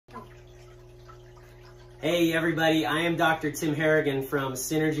Hey everybody, I am Dr. Tim Harrigan from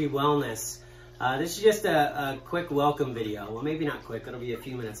Synergy Wellness. This is just a quick welcome video. Well, maybe not quick, it'll be a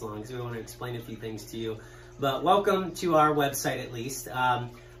few minutes long because we want to explain a few things to you. But welcome to our website at least. I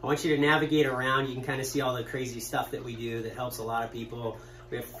want you to navigate around. You can kind of see all the crazy stuff that we do that helps a lot of people.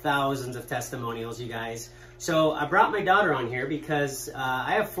 We have thousands of testimonials, you guys. So I brought my daughter on here because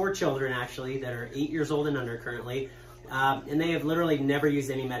I have 4 children actually that are 8 years old and under currently. And they have literally never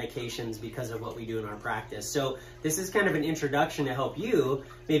used any medications because of what we do in our practice. So this is kind of an introduction to help you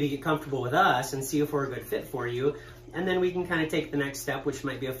maybe get comfortable with us and see if we're a good fit for you. And then we can kind of take the next step, which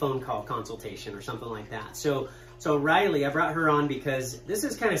might be a phone call consultation or something like that. So Riley, I brought her on because this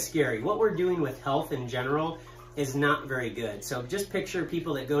is kind of scary. What we're doing with health in general is not very good. So just picture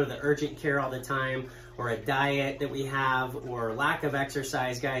people that go to the urgent care all the time, or a diet that we have, or lack of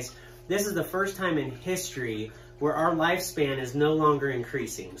exercise. Guys, this is the first time in history where our lifespan is no longer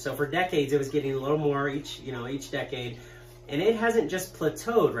increasing. So for decades, it was getting a little more each decade, and it hasn't just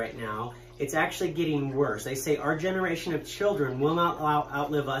plateaued right now, it's actually getting worse. They say our generation of children will not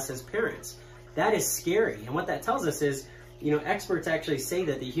outlive us as parents. That is scary, and what that tells us is, experts actually say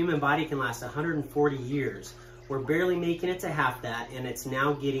that the human body can last 140 years. We're barely making it to half that, and it's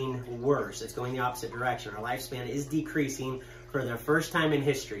now getting worse. It's going the opposite direction. Our lifespan is decreasing for the first time in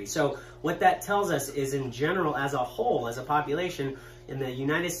history. So what that tells us is, in general, as a whole, as a population, in the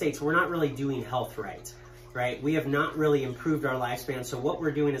United States, we're not really doing health right? We have not really improved our lifespan, so what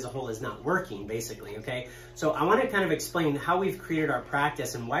we're doing as a whole is not working, basically, okay? So I want to kind of explain how we've created our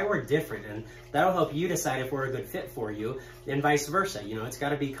practice and why we're different, and that'll help you decide if we're a good fit for you, and vice versa. It's got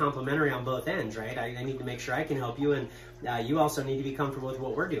to be complementary on both ends, right? I need to make sure I can help you, and you also need to be comfortable with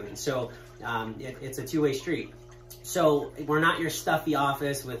what we're doing. So it's a two-way street. So we're not your stuffy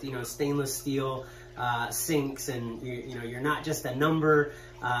office with, stainless steel sinks, and you're not just a number.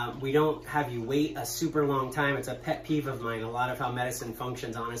 We don't have you wait a super long time. It's a pet peeve of mine, a lot of how medicine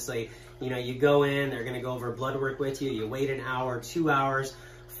functions, honestly. You go in, they're gonna go over blood work with you, you wait an hour, 2 hours,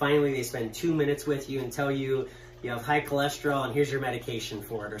 finally they spend 2 minutes with you and tell you you have high cholesterol and here's your medication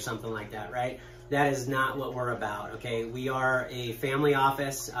for it or something like that, right? That is not what we're about, okay? We are a family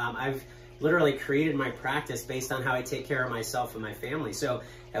office. I've literally created my practice based on how I take care of myself and my family. So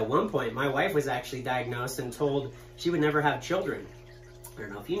at one point, my wife was actually diagnosed and told she would never have children. I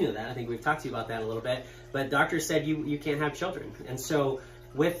don't know if you knew that. I think we've talked to you about that a little bit, but doctors said you can't have children. And so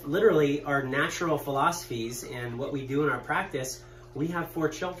with literally our natural philosophies and what we do in our practice, we have 4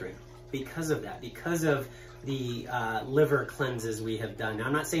 children because of that, because of the liver cleanses we have done. Now,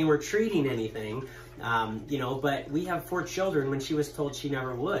 I'm not saying we're treating anything, but we have 4 children when she was told she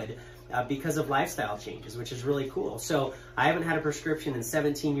never would. Because of lifestyle changes, which is really cool. So I haven't had a prescription in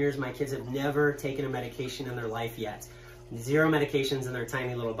 17 years. My kids have never taken a medication in their life yet. 0 medications in their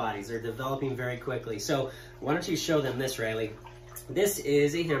tiny little bodies. They're developing very quickly. So why don't you show them this, Riley? This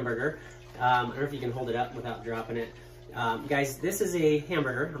is a hamburger. I don't know if you can hold it up without dropping it. Guys, this is a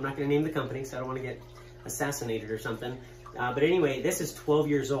hamburger. I'm not gonna name the company, so I don't wanna get assassinated or something. But anyway, this is 12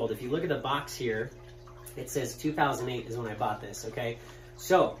 years old. If you look at the box here, it says 2008 is when I bought this, okay?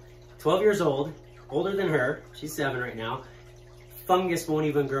 So, 12 years old, older than her, she's 7 right now. Fungus won't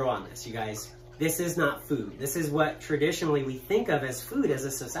even grow on this, you guys. This is not food. This is what traditionally we think of as food as a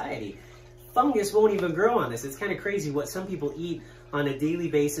society. Fungus won't even grow on this. It's kind of crazy what some people eat on a daily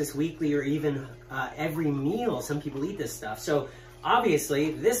basis, weekly, or even every meal. Some people eat this stuff. So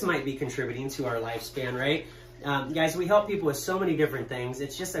obviously, this might be contributing to our lifespan, right? Guys, we help people with so many different things.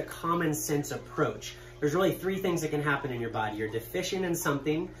 It's just a common sense approach. There's really 3 things that can happen in your body. You're deficient in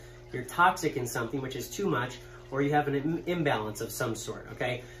something, you're toxic in something, which is too much, or you have an imbalance of some sort,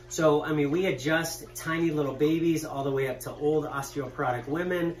 okay? So, I mean, we adjust tiny little babies all the way up to old osteoporotic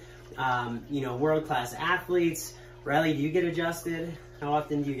women, world-class athletes. Riley, do you get adjusted? How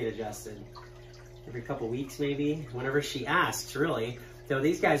often do you get adjusted? Every couple weeks, maybe? Whenever she asks, really. So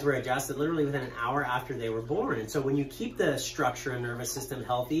these guys were adjusted literally within an hour after they were born. And so when you keep the structure and nervous system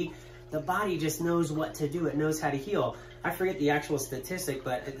healthy, the body just knows what to do. It knows how to heal. I forget the actual statistic,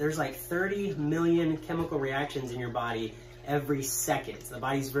 but there's like 30 million chemical reactions in your body every second. The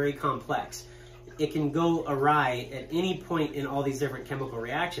body's very complex. It can go awry at any point in all these different chemical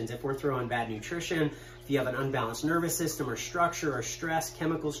reactions. If we're throwing bad nutrition, if you have an unbalanced nervous system or structure or stress,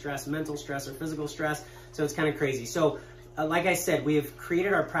 chemical stress, mental stress, or physical stress. So it's kind of crazy. So like I said, we have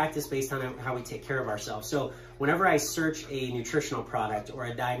created our practice based on how we take care of ourselves. So whenever I search a nutritional product or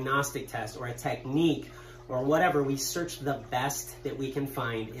a diagnostic test or a technique or whatever, we search the best that we can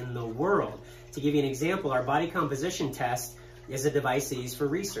find in the world. To give you an example, our body composition test is a device they use for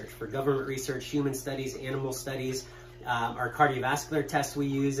research, for government research, human studies, animal studies. Our cardiovascular test we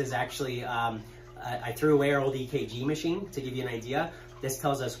use is actually I threw away our old EKG machine to give you an idea. This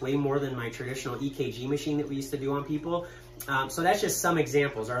tells us way more than my traditional EKG machine that we used to do on people. So that's just some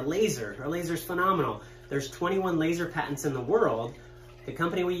examples. Our laser's phenomenal. There's 21 laser patents in the world. The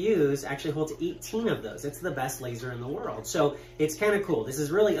company we use actually holds 18 of those. It's the best laser in the world. So it's kind of cool. This is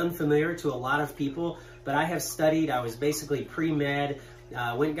really unfamiliar to a lot of people, but I have studied. I was basically pre-med,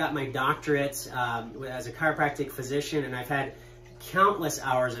 went and got my doctorate as a chiropractic physician, and I've had countless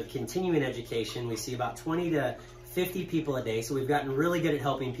hours of continuing education. We see about 20 to 50 people a day, so we've gotten really good at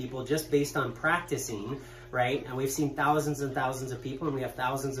helping people just based on practicing, right? And we've seen thousands and thousands of people, and we have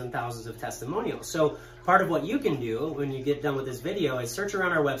thousands and thousands of testimonials. So part of what you can do when you get done with this video is search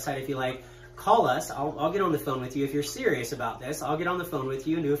around our website if you like, call us, I'll get on the phone with you. If you're serious about this, I'll get on the phone with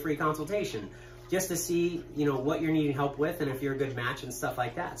you and do a free consultation just to see, you know, what you're needing help with and if you're a good match and stuff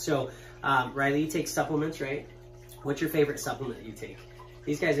like that. So Riley, you take supplements, right? What's your favorite supplement that you take?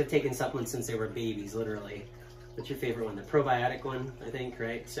 These guys have taken supplements since they were babies, literally. What's your favorite one? The probiotic one, I think,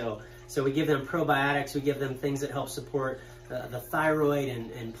 right? So we give them probiotics, we give them things that help support the thyroid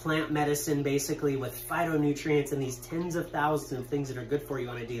and plant medicine, basically with phytonutrients and these tens of thousands of things that are good for you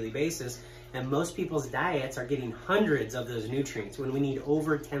on a daily basis. And most people's diets are getting hundreds of those nutrients when we need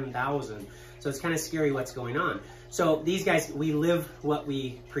over 10,000. So it's kind of scary what's going on. So these guys, we live what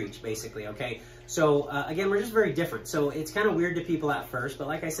we preach, basically, okay? So again, we're just very different. So it's kind of weird to people at first, but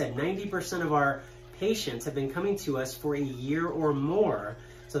like I said, 90% of our patients have been coming to us for a year or more.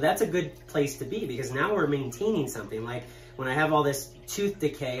 So that's a good place to be, because now we're maintaining something. Like when I have all this tooth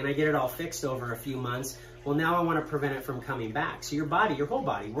decay and I get it all fixed over a few months, well, now I want to prevent it from coming back. So your body, your whole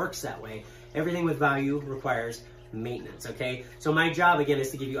body works that way. Everything with value requires maintenance, okay? So my job, again, is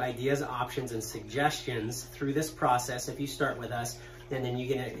to give you ideas, options, and suggestions through this process if you start with us, and then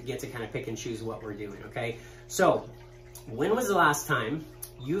you get to kind of pick and choose what we're doing, okay? So when was the last time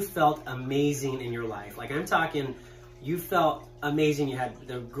you felt amazing in your life? Like I'm talking, you felt amazing, you had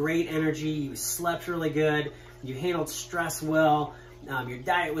the great energy, you slept really good, you handled stress well, your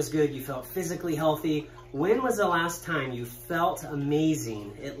diet was good, you felt physically healthy. When was the last time you felt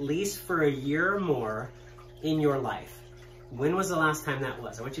amazing, at least for a year or more in your life? When was the last time that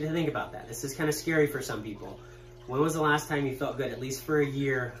was? I want you to think about that. This is kind of scary for some people. When was the last time you felt good, at least for a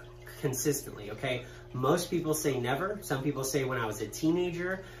year consistently, okay? Most people say never. Some people say when I was a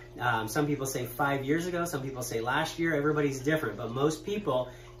teenager. Some people say 5 years ago. Some people say last year. Everybody's different, but most people,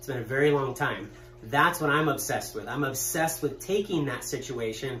 it's been a very long time. That's what I'm obsessed with. I'm obsessed with taking that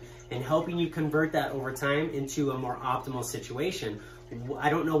situation and helping you convert that over time into a more optimal situation. I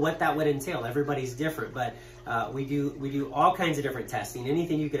don't know what that would entail. Everybody's different, but we do all kinds of different testing.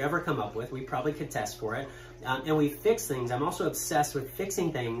 Anything you could ever come up with, we probably could test for it. And we fix things. I'm also obsessed with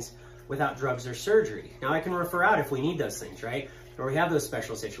fixing things without drugs or surgery. Now I can refer out if we need those things, right? Or we have those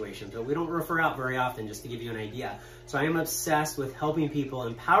special situations, but we don't refer out very often, just to give you an idea. So I am obsessed with helping people,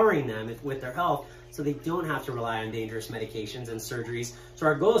 empowering them with their health so they don't have to rely on dangerous medications and surgeries. So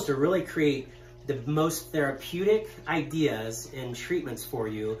our goal is to really create the most therapeutic ideas and treatments for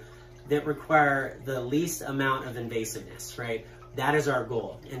you that require the least amount of invasiveness, right? That is our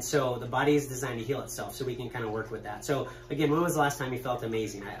goal. And so the body is designed to heal itself, so we can kind of work with that. So again, when was the last time you felt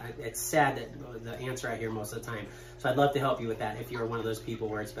amazing? It's sad that the answer I hear most of the time. So I'd love to help you with that if you're one of those people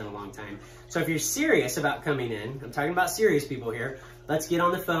where it's been a long time. So if you're serious about coming in, I'm talking about serious people here, let's get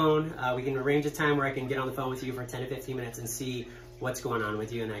on the phone. We can arrange a time where I can get on the phone with you for 10 to 15 minutes and see what's going on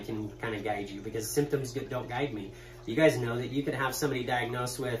with you, and I can kind of guide you, because symptoms don't guide me. You guys know that you could have somebody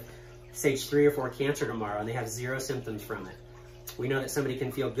diagnosed with stage 3 or 4 cancer tomorrow and they have 0 symptoms from it. We know that somebody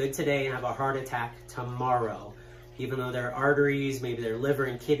can feel good today and have a heart attack tomorrow, even though their arteries, maybe their liver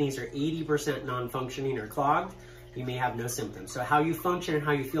and kidneys are 80% non-functioning or clogged. You may have no symptoms. So how you function and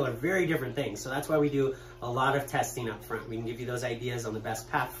how you feel are very different things. So that's why we do a lot of testing up front. We can give you those ideas on the best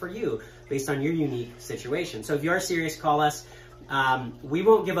path for you based on your unique situation. So if you are serious, call us. We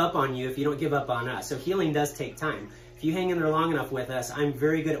won't give up on you if you don't give up on us. So healing does take time. If you hang in there long enough with us, I'm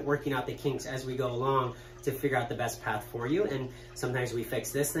very good at working out the kinks as we go along to figure out the best path for you. And sometimes we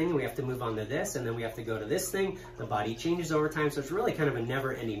fix this thing, we have to move on to this, and then we have to go to this thing. The body changes over time, so it's really kind of a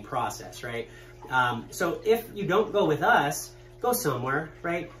never-ending process, right? So if you don't go with us, go somewhere,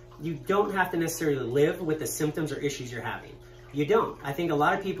 right? You don't have to necessarily live with the symptoms or issues you're having. You don't. I think a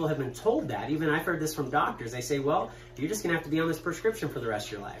lot of people have been told that. Even I've heard this from doctors. They say, well, you're just gonna have to be on this prescription for the rest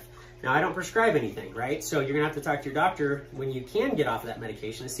of your life. Now, I don't prescribe anything, right? So you're gonna have to talk to your doctor when you can get off of that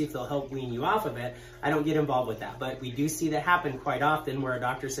medication to see if they'll help wean you off of it. I don't get involved with that, but we do see that happen quite often where a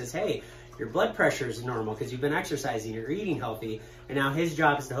doctor says, hey, your blood pressure is normal because you've been exercising, you're eating healthy, and now his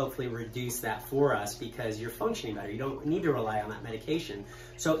job is to hopefully reduce that for us because you're functioning better. You don't need to rely on that medication.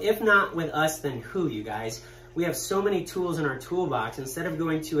 So if not with us, then who, you guys? We have so many tools in our toolbox. Instead of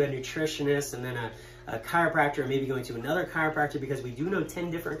going to a nutritionist and then a chiropractor, or maybe going to another chiropractor, because we do know 10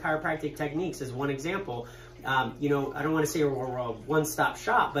 different chiropractic techniques as one example. You know, I don't want to say we're a one-stop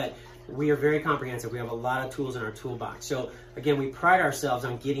shop, but we are very comprehensive. We have a lot of tools in our toolbox. So again, we pride ourselves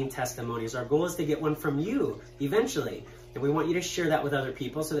on getting testimonies. Our goal is to get one from you eventually. And we want you to share that with other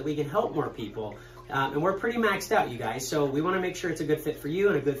people so that we can help more people. And we're pretty maxed out, you guys. So we want to make sure it's a good fit for you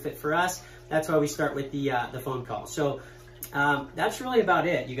and a good fit for us. That's why we start with the phone call. So that's really about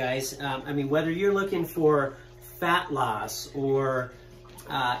it, you guys. I mean, whether you're looking for fat loss, or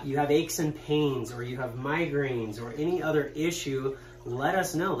you have aches and pains, or you have migraines, or any other issue, let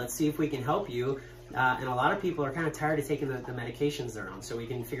us know. Let's see if we can help you. And a lot of people are kind of tired of taking the medications they're on, so we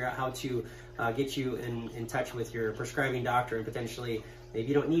can figure out how to get you in touch with your prescribing doctor, and potentially maybe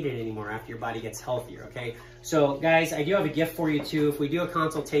you don't need it anymore after your body gets healthier, okay? So guys, I do have a gift for you too. If we do a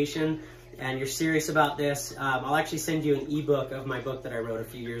consultation and you're serious about this, I'll actually send you an ebook of my book that I wrote a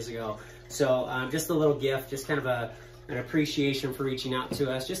few years ago. So just a little gift, just kind of an appreciation for reaching out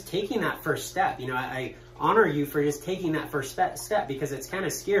to us, just taking that first step. You know, I honor you for just taking that first step because it's kind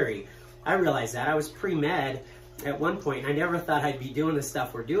of scary. I realized that. I was pre-med at one point, and I never thought I'd be doing the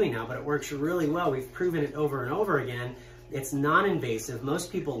stuff we're doing now, but it works really well. We've proven it over and over again. It's non-invasive.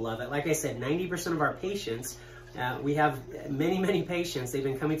 Most people love it. Like I said, 90% of our patients, we have many, many patients, they've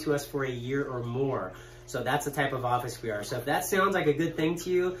been coming to us for a year or more. So that's the type of office we are. So if that sounds like a good thing to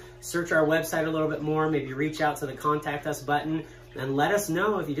you, search our website a little bit more, maybe reach out to the contact us button, and let us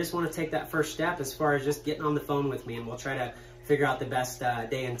know if you just want to take that first step as far as just getting on the phone with me, and we'll try to figure out the best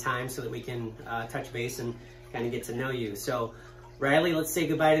day and time so that we can touch base and kind of get to know you. So Riley, let's say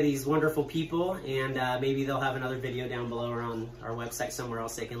goodbye to these wonderful people, and maybe they'll have another video down below or on our website somewhere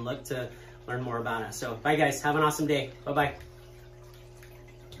else they can look to learn more about us. So bye guys, have an awesome day. Bye-bye.